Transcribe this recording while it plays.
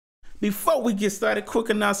Before we get started, quick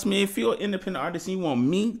announcement. If you're an independent artist and you want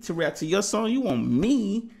me to react to your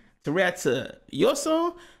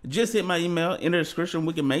song, just hit my email in the description.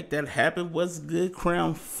 We can make that happen. What's good,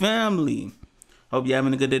 Crown family? Hope you're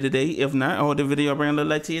having a good day today. If not, I hope the video bring a little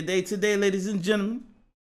light to your day today, ladies and gentlemen.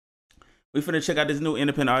 We finna check out this new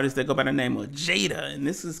independent artist that go by the name of Jahda, and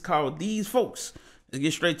this is called These Folks. Let's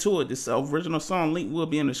get straight to it. This original song link will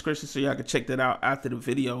be in the description so y'all can check that out after the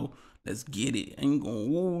video. Let's get it. Ain't gonna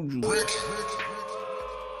hold you.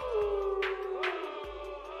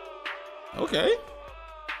 Okay.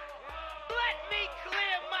 Let me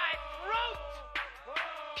clear my throat.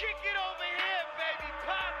 Kick it over here, baby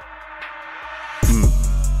pop.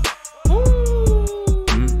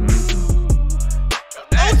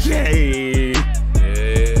 Okay.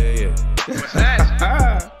 Yeah. What's that?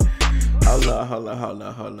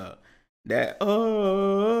 Hold up.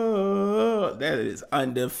 That is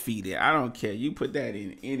undefeated. I don't care. You put that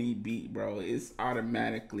in any beat, bro. It's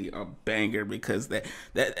automatically a banger because that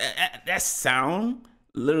sound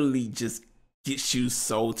literally just gets you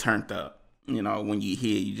so turned up. You know, when you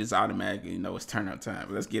hear, you just automatically know it's turn up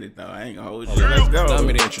time. Let's get it though. I ain't gonna hold you. Let's go. Allow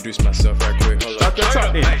me to introduce myself right quick. Hold up.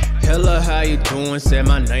 Hello, how you doing? Say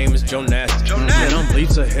my name is Jahda. And I'm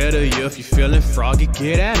leaps ahead of you. If you feeling froggy,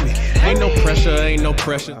 get at me. Ain't no pressure.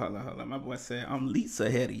 Hold on. My boy said I'm leaps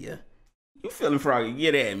ahead of you. You feeling froggy?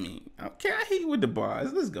 Get at me. Okay, I hit you with the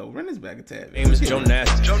bars. Let's go. Run this back a tab. Name is Jahda.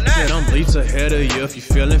 Said I'm leaps ahead of you. If you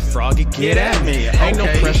feeling froggy, get at me. Ain't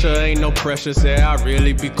no pressure. Say I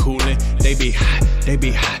really be coolin'. They be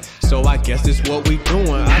hot. So I guess it's what we doing.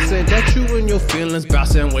 I said that you and your feelings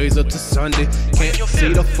bouncing ways up to Sunday. Can't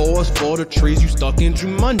see the forest for the trees. You stuck in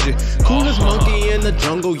Jumanji. Coolest monkey in the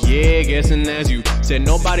jungle. Yeah, guessing as you said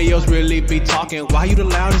nobody else really be talking. Why you the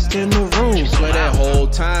loudest in the room? Swear that whole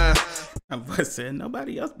time. I said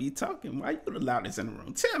nobody else be talking. Why you the loudest in the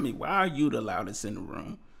room? Tell me, why are you the loudest in the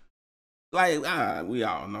room? Like, we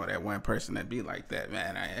all know that one person that be like that,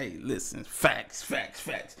 man. Hey, listen, facts.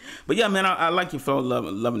 But yeah, man, I like your flow,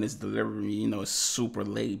 loving this delivery. You know, it's super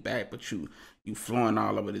laid back, but you flowing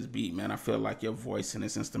all over this beat, man. I feel like your voice in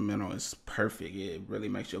this instrumental is perfect. It really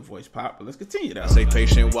makes your voice pop. But let's continue though. Stay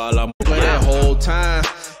patient while I'm waiting that whole time.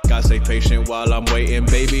 Gotta stay patient while I'm waiting,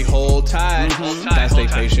 baby, hold tight. Gotta stay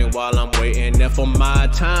patient while I'm waiting there for my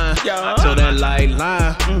time. Till that light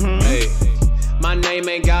line. Hey. My name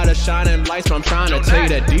ain't got a shining lights, but I'm trying to tell you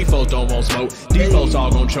that defaults don't want smoke. Defaults all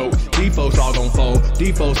gon' choke. Defaults all gon' fold.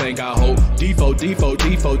 Defaults ain't got hope. Defaults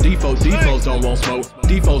don't want smoke.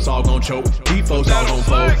 Defaults all gon' choke. Defaults all gon'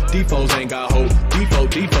 fold. Defaults ain't got hope.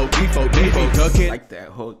 Default.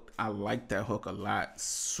 I like that hook a lot.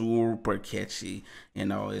 Super catchy. You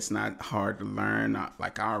know, it's not hard to learn.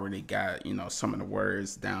 Like, I already got, you know, some of the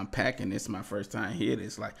words down packed, and this is my first time hearing it.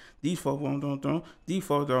 It's like default don't.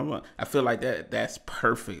 I feel like that's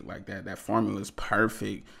perfect. Like that formula is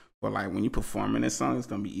perfect. But like when you performing this song, it's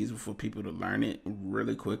gonna be easy for people to learn it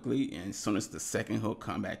really quickly. And as soon as the second hook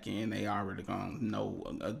come back in, they already gonna know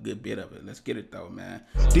a good bit of it. Let's get it though, man.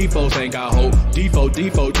 Defaults ain't got hope. Defaults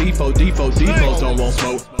don't want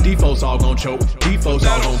smoke. Defaults all gon' choke. Defaults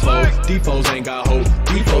all gon' fold. Defaults ain't got hope.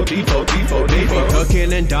 Default. They be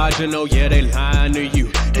ducking and dodging, oh yeah, they lying to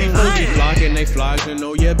you. Defaults be flocking, they flogging,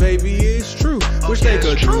 oh yeah, baby, it's true. Wish they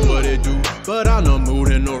could do what it do, but I'm no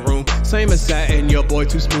mood in the room. Same as that and your boy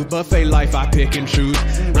too smooth. Buffet life, I pick and choose.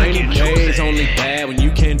 Rainy days only bad when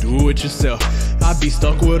you can't do it yourself. I be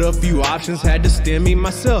stuck with a few options, had to stem me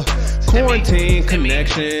myself. Quarantine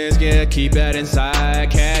connections, yeah, keep that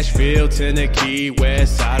inside. Cashville, Tennessee,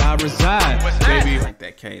 west side I reside. Baby, like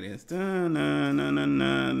that cadence, the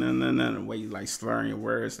way you like slurring your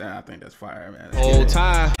words. I think that's fire, man. Whole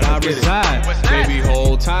time I reside, baby,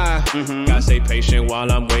 whole time. Gotta stay patient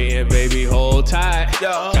while I'm waiting, baby, hold tight.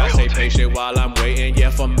 Gotta stay patient while I'm waiting, yeah,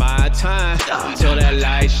 for my time till that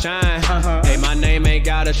light shine. Hey, my name ain't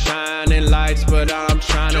got a shining lights, but I'm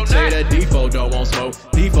trying to tell you that default don't want smoke.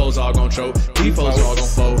 Defaults all gon' choke. Defaults all gon'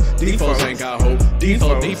 fold. Defaults ain't got hope.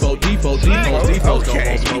 Defaults don't want smoke.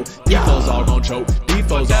 Defaults all gon' choke.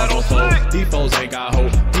 Defaults all gon' fold. Defaults ain't got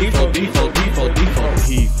hope. Default.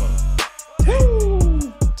 Woo!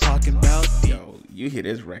 Talking about you hear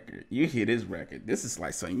this record. This is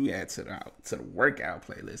like something you add to the workout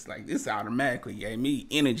playlist. Like, this automatically gave me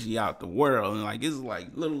energy out the world, and like it's like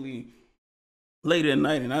literally late at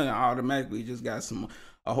night, and I automatically just got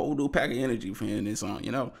a whole new pack of energy for hearing this song.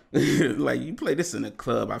 You know, like you play this in a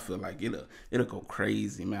club, I feel like it'll go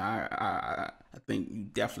crazy, man. I think you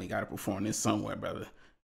definitely got to perform this somewhere, brother.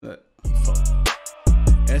 But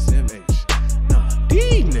SMH, nah,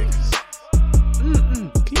 these niggas.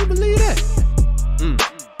 Can you believe that?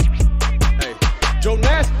 Hey, Joe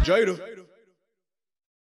Nash, Jahda.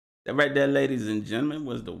 That right there, ladies and gentlemen,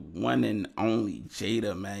 was the one and only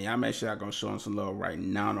Jahda, man. Y'all make sure y'all gonna show him some love right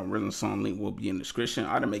now. The original song link will be in the description.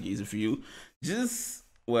 I'll make it easy for you.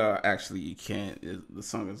 Well, actually, you can't. The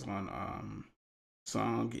song is on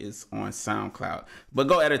SoundCloud. But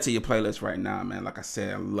go add it to your playlist right now, man. Like I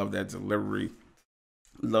said, I love that delivery.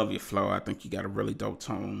 Love your flow. I think you got a really dope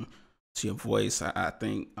tone to your voice. I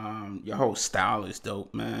think your whole style is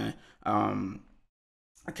dope, man.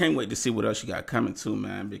 I can't wait to see what else you got coming too,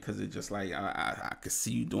 man, because it's just like I could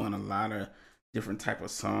see you doing a lot of different type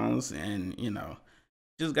of songs, and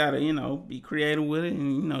just gotta be creative with it,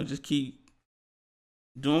 and just keep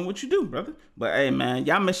doing what you do, brother. But hey, man,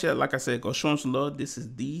 y'all make sure, like I said, go show them some love. This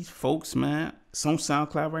is These Folks, man. It's on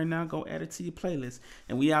SoundCloud right now. Go add it to your playlist.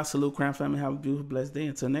 And we out. Salute, Crown Family. Have a beautiful, blessed day.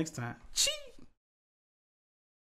 Until next time. Cheese.